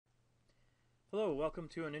Hello, welcome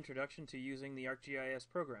to an introduction to using the ArcGIS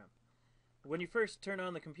program. When you first turn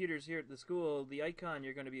on the computers here at the school, the icon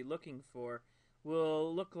you're going to be looking for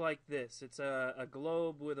will look like this. It's a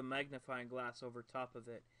globe with a magnifying glass over top of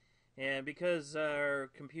it. And because our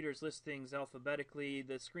computers list things alphabetically,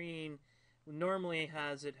 the screen normally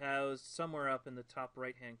has it housed somewhere up in the top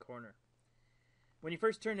right-hand corner. When you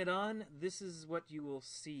first turn it on, this is what you will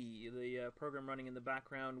see. The program running in the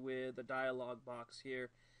background with a dialog box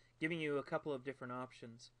here, giving you a couple of different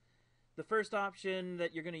options. The first option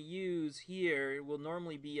that you're going to use here will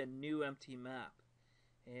normally be a new empty map.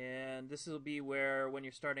 And this will be where, when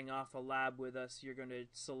you're starting off a lab with us, you're going to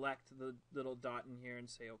select the little dot in here and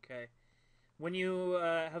say OK. When you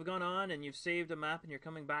have gone on and you've saved a map and you're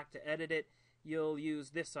coming back to edit it, you'll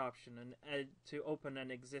use this option to open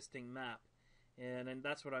an existing map. And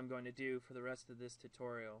that's what I'm going to do for the rest of this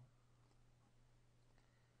tutorial.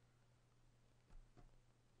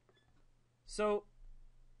 So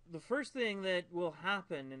the first thing that will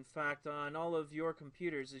happen, in fact, on all of your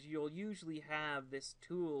computers is you'll usually have this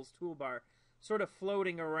toolbar sort of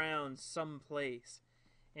floating around someplace.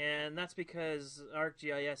 And that's because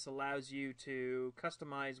ArcGIS allows you to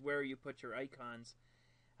customize where you put your icons.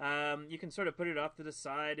 You can sort of put it off to the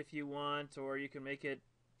side if you want, or you can make it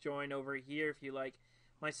join over here if you like.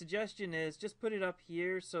 My suggestion is just put it up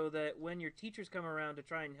here so that when your teachers come around to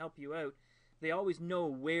try and help you out, they always know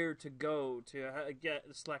where to go to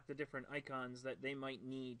select the different icons that they might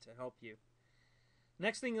need to help you.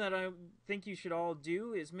 Next thing that I think you should all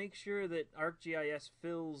do is make sure that ArcGIS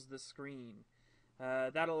fills the screen.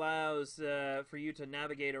 That allows for you to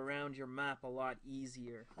navigate around your map a lot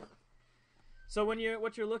easier. So what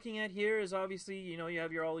you're looking at here is obviously, you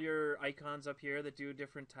have all your icons up here that do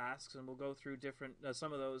different tasks, and we'll go through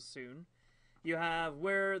some of those soon. You have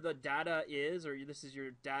where the data is, or this is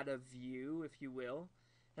your data view, if you will.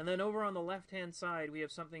 And then over on the left-hand side, we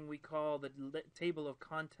have something we call the table of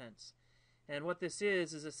contents. And what this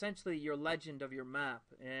is essentially your legend of your map.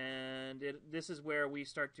 And this is where we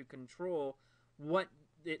start to control what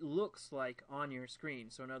it looks like on your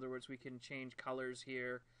screen. So in other words, we can change colors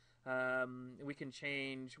here. We can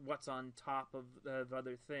change what's on top of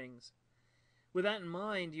other things. With that in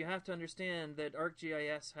mind, you have to understand that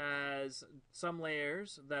ArcGIS has some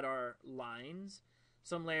layers that are lines,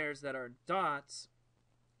 some layers that are dots,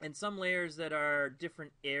 and some layers that are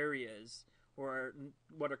different areas, or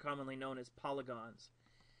what are commonly known as polygons.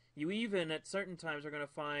 You even, at certain times, are going to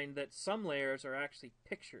find that some layers are actually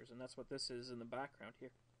pictures, and that's what this is in the background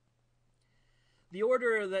here. The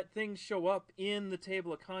order that things show up in the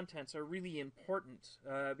table of contents are really important,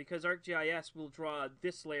 because ArcGIS will draw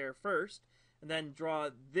this layer first, and then draw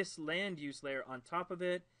this land use layer on top of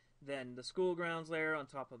it, then the school grounds layer on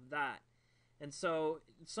top of that. And so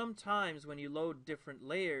sometimes when you load different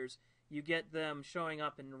layers, you get them showing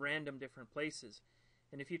up in random different places.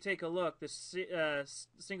 And if you take a look, this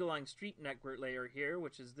single line street network layer here,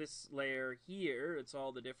 which is this layer here, it's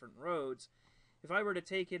all the different roads. If I were to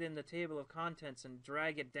take it in the table of contents and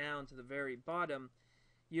drag it down to the very bottom,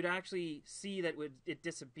 you'd actually see that it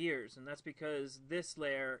disappears, and that's because this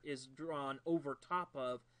layer is drawn over top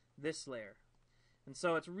of this layer. And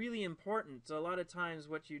so it's really important. So a lot of times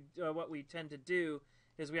what we tend to do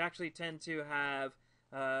is we actually tend to have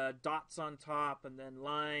dots on top, and then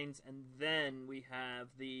lines, and then we have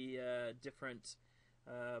the different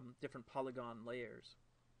polygon layers.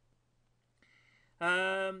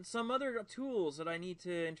 Some other tools that I need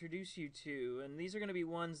to introduce you to, and these are going to be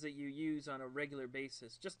ones that you use on a regular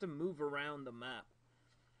basis just to move around the map.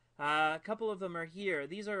 A couple of them are here.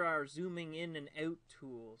 These are our zooming in and out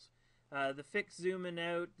tools. The fixed zoom in and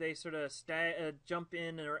out, they sort of jump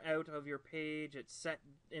in or out of your page at set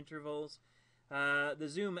intervals. The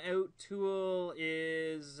zoom out tool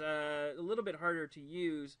is a little bit harder to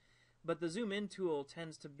use, but the zoom in tool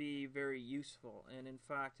tends to be very useful. And in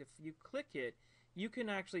fact, if you click it, you can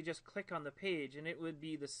actually just click on the page and it would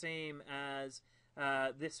be the same as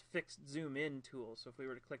this fixed zoom in tool. So if we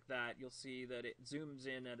were to click that, you'll see that it zooms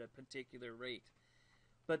in at a particular rate.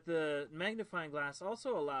 But the magnifying glass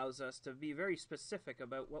also allows us to be very specific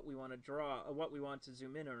about what we want to draw, what we want to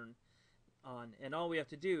zoom in on. And all we have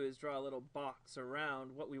to do is draw a little box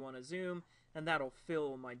around what we want to zoom, and that'll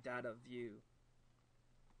fill my data view.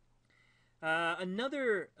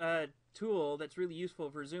 Another tool that's really useful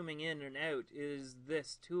for zooming in and out is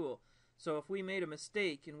this tool. So if we made a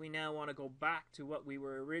mistake and we now want to go back to what we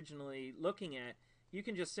were originally looking at, you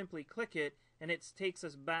can just simply click it and it takes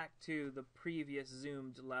us back to the previous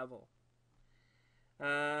zoomed level.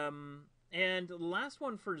 And the last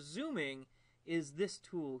one for zooming is this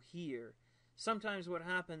tool here. Sometimes what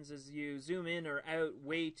happens is you zoom in or out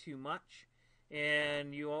way too much,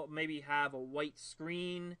 and you maybe have a white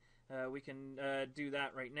screen. We can do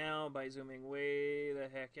that right now by zooming way the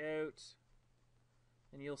heck out.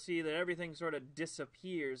 And you'll see that everything sort of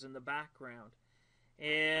disappears in the background.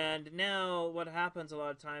 And now what happens a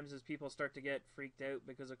lot of times is people start to get freaked out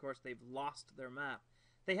because, of course, they've lost their map.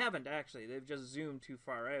 They haven't, actually. They've just zoomed too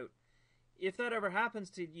far out. If that ever happens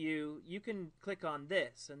to you, you can click on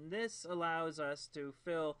this. And this allows us to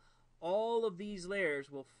fill all of these layers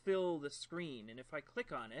will fill the screen. And if I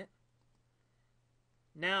click on it,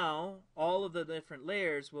 now all of the different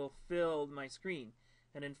layers will fill my screen.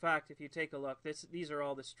 And in fact, if you take a look, these are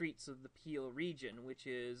all the streets of the Peel region, which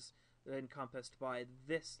is encompassed by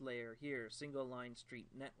this layer here, single line street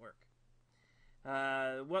network.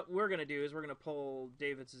 What we're going to do is we're going to pull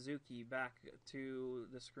David Suzuki back to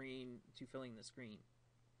the screen, to filling the screen.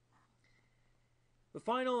 The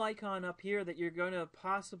final icon up here that you're going to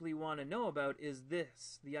possibly want to know about is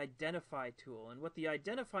this, the Identify tool. And what the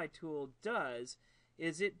Identify tool does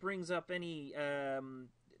is it brings up any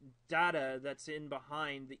data that's in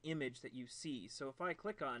behind the image that you see. So if I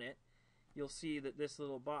click on it, you'll see that this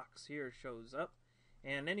little box here shows up,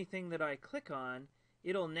 and anything that I click on,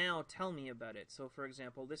 it'll now tell me about it. So for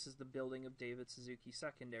example, this is the building of David Suzuki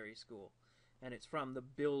Secondary School, and it's from the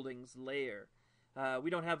buildings layer. We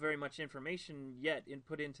don't have very much information yet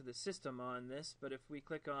input into the system on this, but if we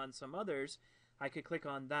click on some others, I could click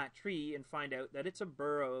on that tree and find out that it's a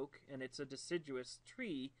bur oak and it's a deciduous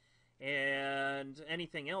tree, and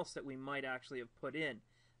anything else that we might actually have put in.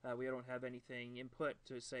 We don't have anything input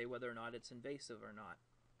to say whether or not it's invasive or not,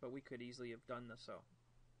 but we could easily have done so.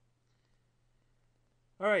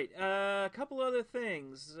 Alright, a couple other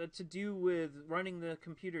things to do with running the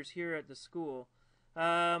computers here at the school.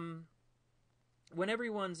 When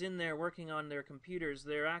everyone's in there working on their computers,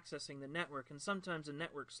 they're accessing the network, and sometimes the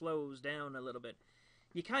network slows down a little bit.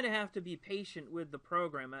 You kind of have to be patient with the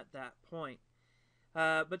program at that point.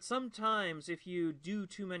 But sometimes if you do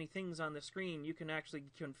too many things on the screen, you can actually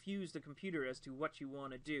confuse the computer as to what you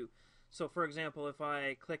want to do. So for example, if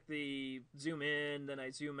I click the zoom in, then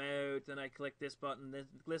I zoom out, then I click this button,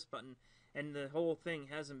 this button, and the whole thing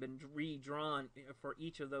hasn't been redrawn for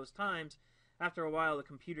each of those times, after a while the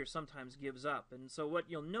computer sometimes gives up. And so what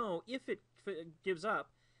you'll know if it gives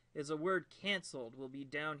up is a word canceled will be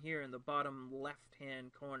down here in the bottom left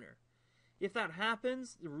hand corner. If that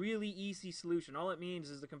happens, really easy solution. All it means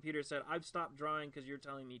is the computer said, I've stopped drawing because you're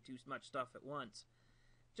telling me too much stuff at once.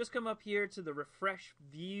 Just come up here to the refresh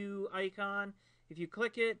view icon. If you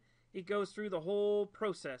click it, it goes through the whole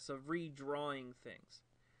process of redrawing things.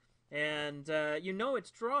 And you know it's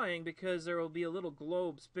drawing because there will be a little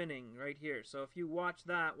globe spinning right here. So if you watch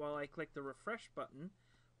that while I click the refresh button,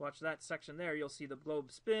 watch that section there, you'll see the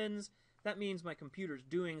globe spins. That means my computer's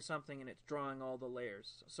doing something and it's drawing all the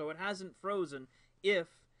layers. So it hasn't frozen if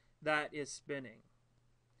that is spinning.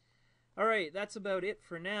 Alright, that's about it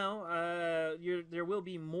for now. There will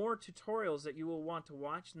be more tutorials that you will want to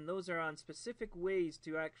watch, and those are on specific ways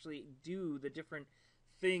to actually do the different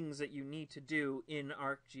things that you need to do in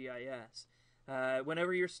ArcGIS.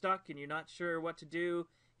 Whenever you're stuck and you're not sure what to do,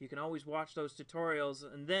 you can always watch those tutorials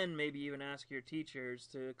and then maybe even ask your teachers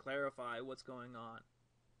to clarify what's going on.